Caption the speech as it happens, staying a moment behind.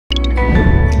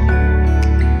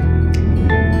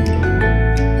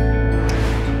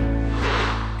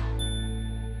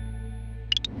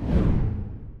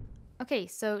Okay,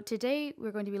 so today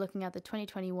we're going to be looking at the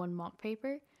 2021 mock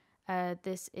paper.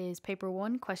 This is paper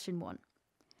 1, question 1.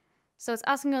 So it's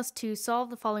asking us to solve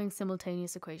the following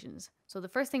simultaneous equations. So the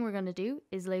first thing we're going to do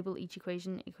is label each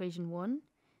equation, equation 1,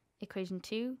 equation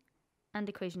 2, and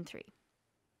equation 3.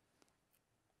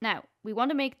 Now, we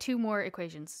want to make two more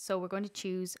equations. So we're going to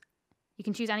choose, you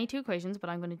can choose any two equations, but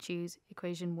I'm going to choose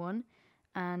equation 1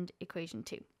 and equation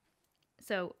 2.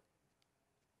 So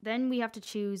then we have to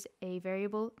choose a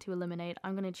variable to eliminate.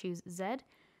 I'm going to choose z.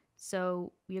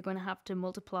 So we're going to have to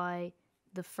multiply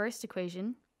the first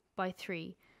equation by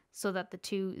 3 so that the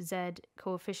two z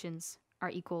coefficients are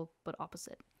equal but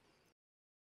opposite.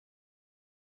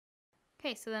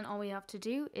 Okay, so then all we have to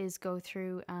do is go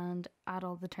through and add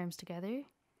all the terms together.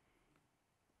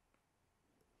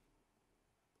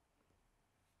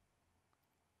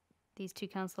 These two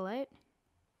cancel out.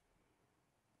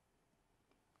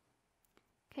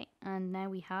 Okay, and now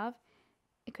we have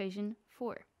equation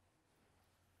 4.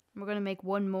 We're going to make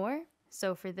one more.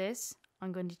 So for this,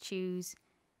 I'm going to choose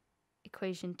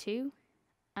equation 2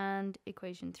 and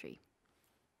equation 3.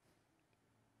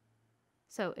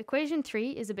 So equation 3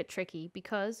 is a bit tricky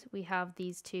because we have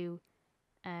these two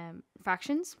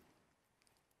fractions.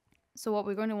 So what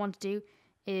we're going to want to do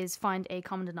is find a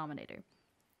common denominator.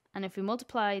 And if we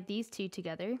multiply these two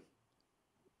together,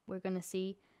 we're going to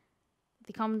see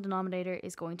the common denominator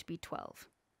is going to be 12.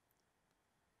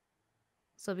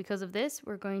 So because of this,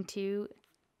 we're going to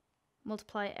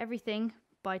multiply everything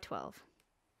by 12.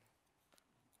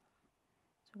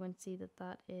 So we're going to see that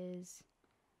that is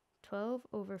 12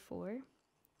 over 4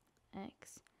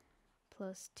 x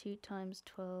plus 2 times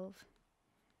 12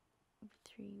 over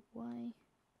 3y .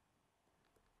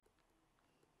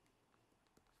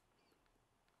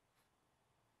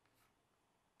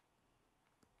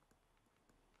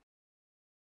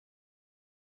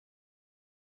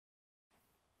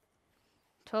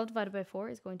 12 divided by 4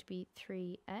 is going to be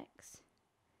 3x.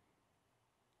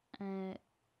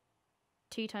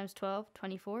 2 times 12,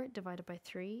 24, divided by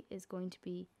 3 is going to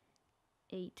be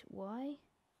 8y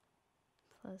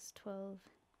plus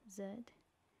 12z.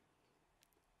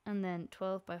 And then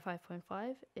 12 by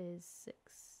 5.5 is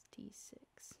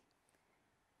 66.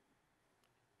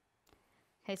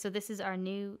 Okay, so this is our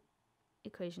new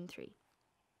equation 3.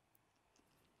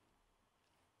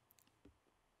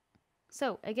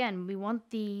 So again, we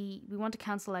want to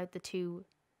cancel out the two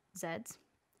z's.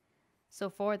 So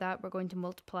for that, we're going to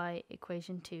multiply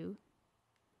equation 2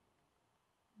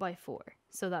 by 4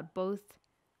 so that both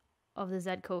of the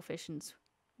z coefficients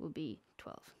will be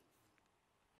 12.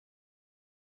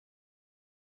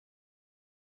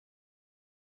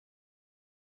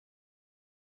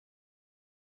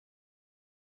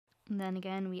 And then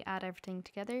again, we add everything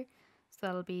together. So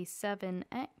that'll be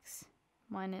 7x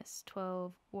minus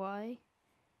 12y,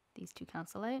 these two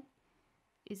cancel out,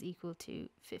 is equal to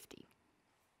 50.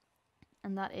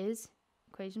 And that is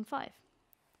equation 5.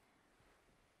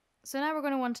 So now we're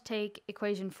going to want to take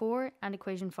equation 4 and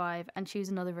equation 5 and choose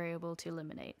another variable to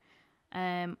eliminate.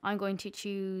 I'm going to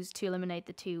choose to eliminate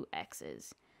the two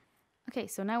x's. Okay,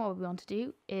 so now what we want to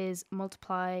do is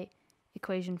multiply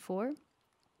equation 4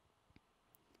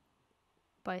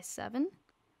 by 7,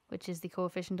 which is the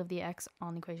coefficient of the x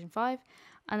on equation 5,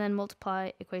 and then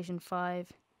multiply equation 5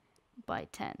 by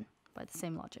 10 by the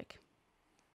same logic.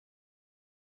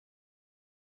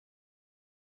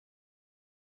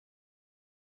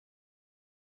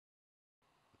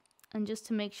 And just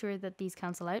to make sure that these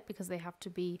cancel out because they have to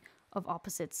be of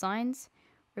opposite signs,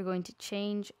 we're going to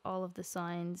change all of the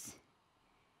signs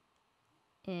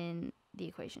in the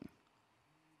equation.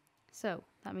 So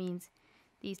that means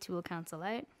these two will cancel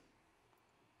out.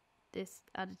 This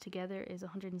added together is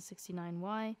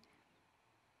 169y.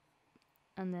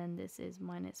 And then this is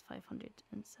minus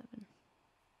 507.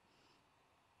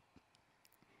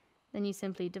 Then you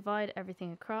simply divide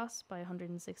everything across by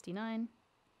 169.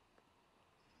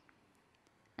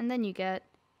 And then you get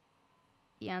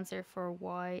the answer for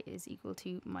y is equal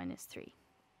to minus 3.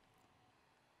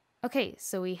 Okay,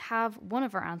 so we have one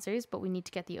of our answers, but we need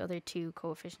to get the other two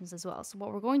coefficients as well. So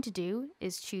what we're going to do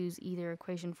is choose either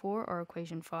equation 4 or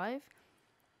equation 5.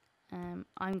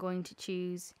 I'm going to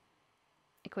choose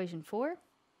equation 4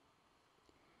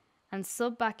 and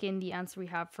sub back in the answer we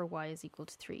have for y is equal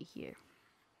to 3 here.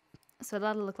 So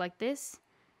that'll look like this.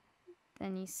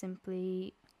 Then you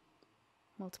simply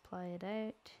multiply it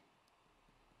out,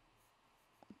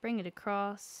 bring it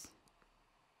across,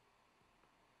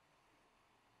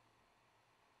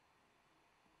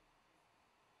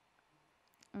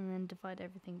 and then divide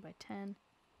everything by 10,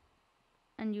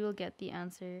 and you will get the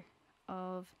answer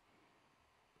of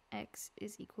x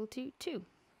is equal to 2.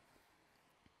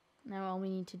 Now all we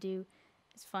need to do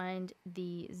is find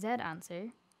the z answer.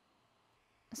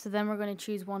 So then we're going to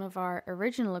choose one of our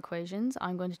original equations.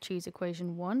 I'm going to choose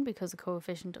equation 1 because the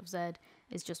coefficient of z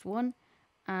is just 1.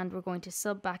 And we're going to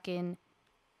sub back in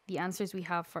the answers we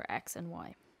have for x and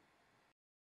y.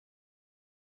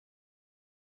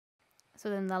 So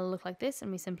then that'll look like this,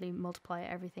 and we simply multiply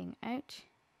everything out.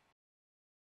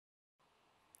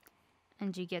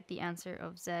 And you get the answer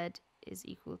of z is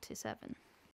equal to 7.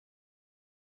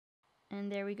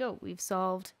 And there we go. We've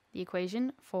solved the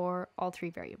equation for all 3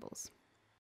 variables.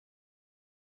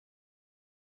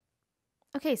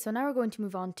 Okay, so now we're going to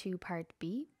move on to part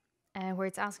B, where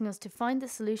it's asking us to find the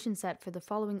solution set for the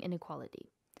following inequality.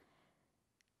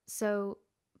 So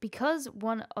because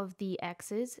one of the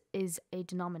x's is a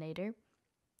denominator,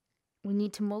 we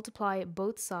need to multiply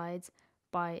both sides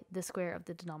by the square of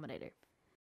the denominator.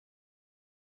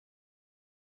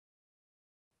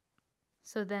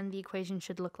 So then the equation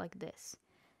should look like this.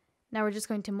 Now we're just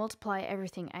going to multiply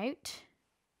everything out.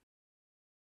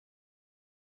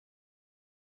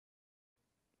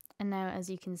 And now, as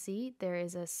you can see, there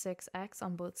is a 6x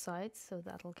on both sides, so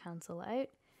that'll cancel out.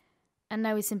 And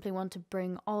now we simply want to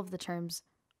bring all of the terms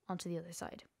onto the other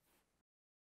side.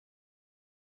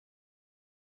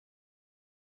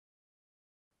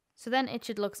 So then it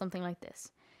should look something like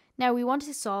this. Now we want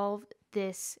to solve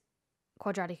this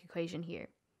quadratic equation here.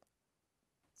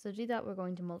 So to do that, we're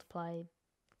going to multiply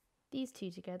these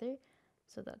two together.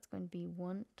 So that's going to be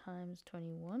 1 times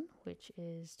 21, which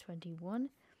is 21.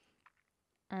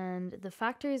 And the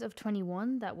factors of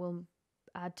 21 that we'll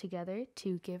add together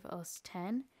to give us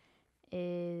 10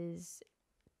 is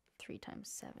 3 times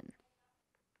 7.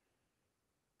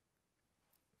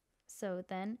 So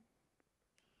then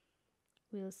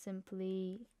we'll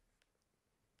simply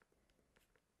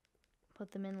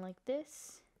put them in like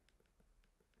this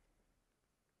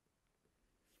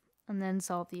and then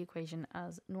solve the equation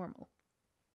as normal.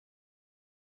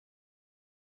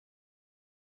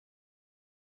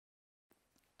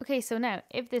 Okay, so now,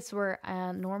 if this were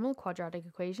a normal quadratic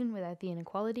equation without the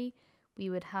inequality, we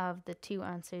would have the two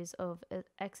answers of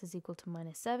x is equal to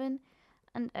minus 7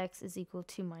 and x is equal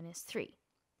to minus 3.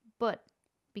 But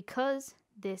because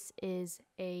this is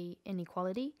an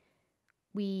inequality,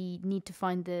 we need to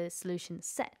find the solution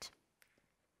set.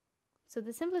 So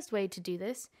the simplest way to do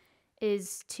this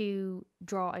is to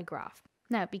draw a graph.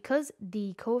 Now, because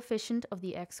the coefficient of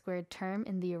the x squared term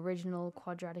in the original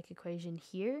quadratic equation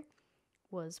here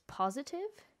was positive,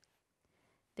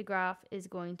 the graph is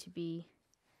going to be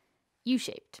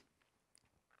U-shaped.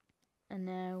 And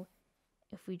now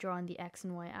if we draw on the x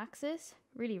and y axis,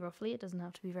 really roughly, it doesn't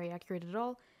have to be very accurate at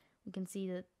all, we can see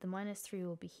that the minus 3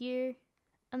 will be here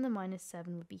and the minus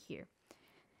 7 will be here.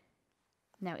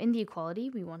 Now in the equality,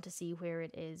 we want to see where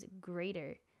it is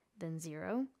greater than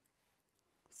 0.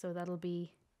 So that'll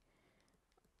be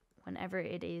whenever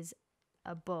it is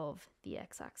above the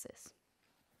x-axis.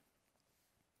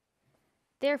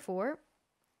 Therefore,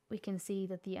 we can see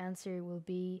that the answer will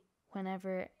be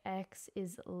whenever x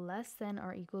is less than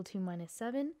or equal to minus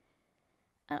 7,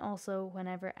 and also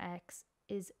whenever x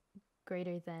is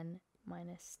greater than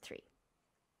minus 3.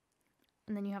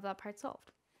 And then you have that part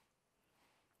solved.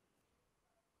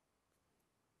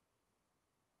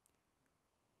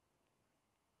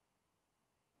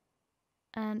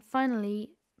 And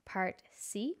finally, part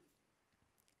C.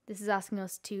 This is asking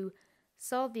us to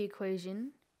solve the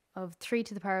equation of 3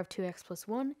 to the power of 2x plus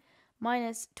 1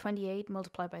 minus 28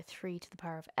 multiplied by 3 to the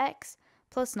power of x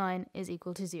plus 9 is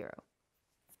equal to 0.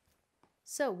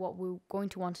 So what we're going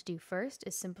to want to do first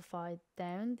is simplify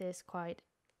down this quite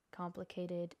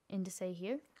complicated indice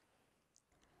here.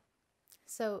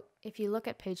 So if you look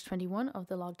at page 21 of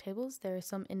the log tables, there are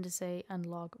some indice and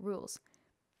log rules.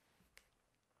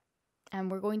 And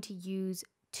we're going to use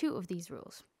 2 of these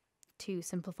rules to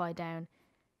simplify down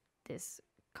this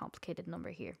complicated number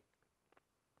here.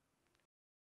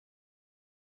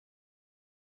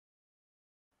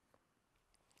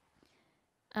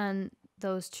 And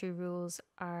those 2 rules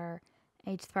are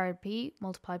a to the power of p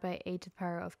multiplied by a to the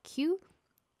power of q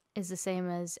is the same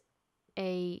as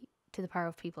a to the power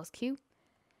of p plus q.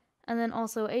 And then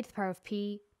also a to the power of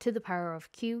p to the power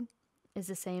of q is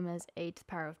the same as a to the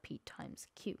power of p times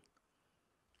q.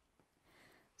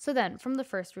 So then, from the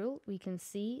first rule, we can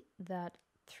see that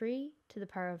 3 to the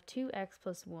power of 2x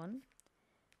plus 1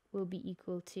 will be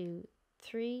equal to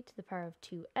 3 to the power of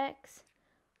 2x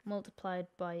multiplied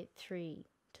by 3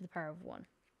 to the power of 1.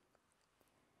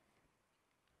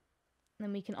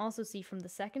 Then we can also see from the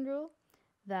second rule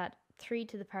that 3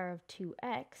 to the power of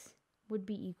 2x would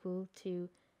be equal to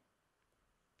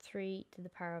 3 to the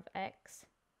power of x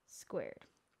squared.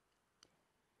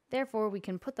 Therefore, we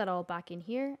can put that all back in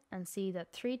here and see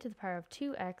that 3 to the power of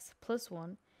 2x plus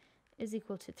 1 is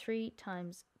equal to 3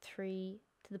 times 3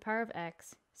 to the power of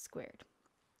x squared.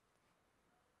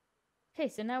 Okay,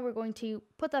 so now we're going to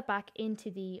put that back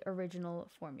into the original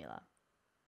formula.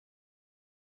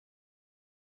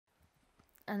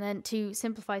 And then to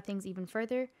simplify things even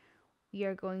further, we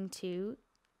are going to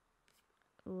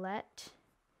let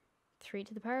 3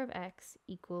 to the power of x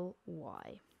equal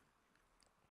y.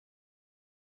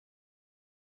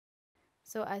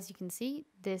 So as you can see,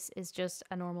 this is just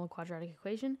a normal quadratic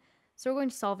equation. So we're going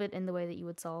to solve it in the way that you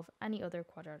would solve any other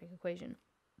quadratic equation.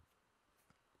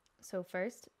 So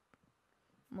first,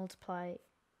 multiply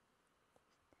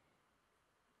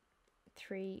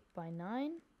 3 by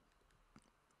 9,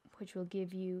 which will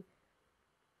give you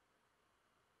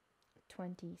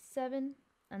 27.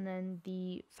 And then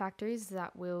the factors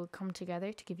that will come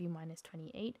together to give you minus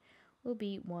 28 will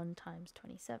be 1 times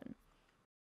 27.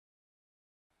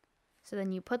 So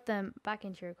then you put them back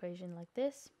into your equation like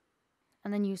this,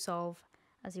 and then you solve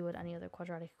as you would any other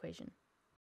quadratic equation.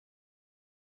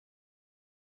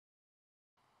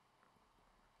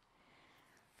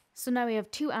 So now we have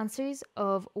two answers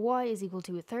of y is equal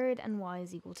to a third and y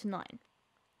is equal to 9.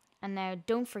 And now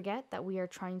don't forget that we are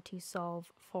trying to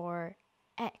solve for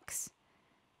x.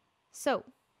 So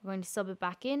we're going to sub it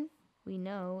back in. We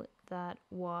know that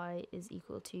y is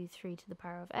equal to 3 to the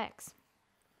power of x.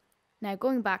 Now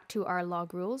going back to our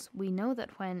log rules, we know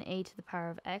that when a to the power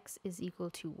of x is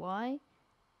equal to y,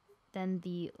 then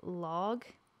the log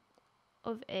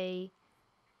of a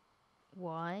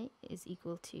y is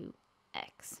equal to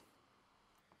x.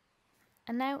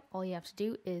 And now all you have to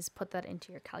do is put that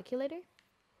into your calculator.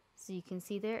 So you can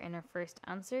see there in our first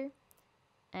answer,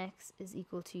 x is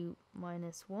equal to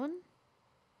minus 1.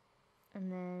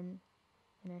 And then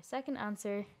in our second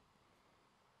answer,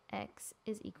 x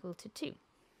is equal to 2.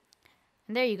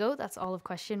 And there you go, that's all of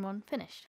question 1 finished.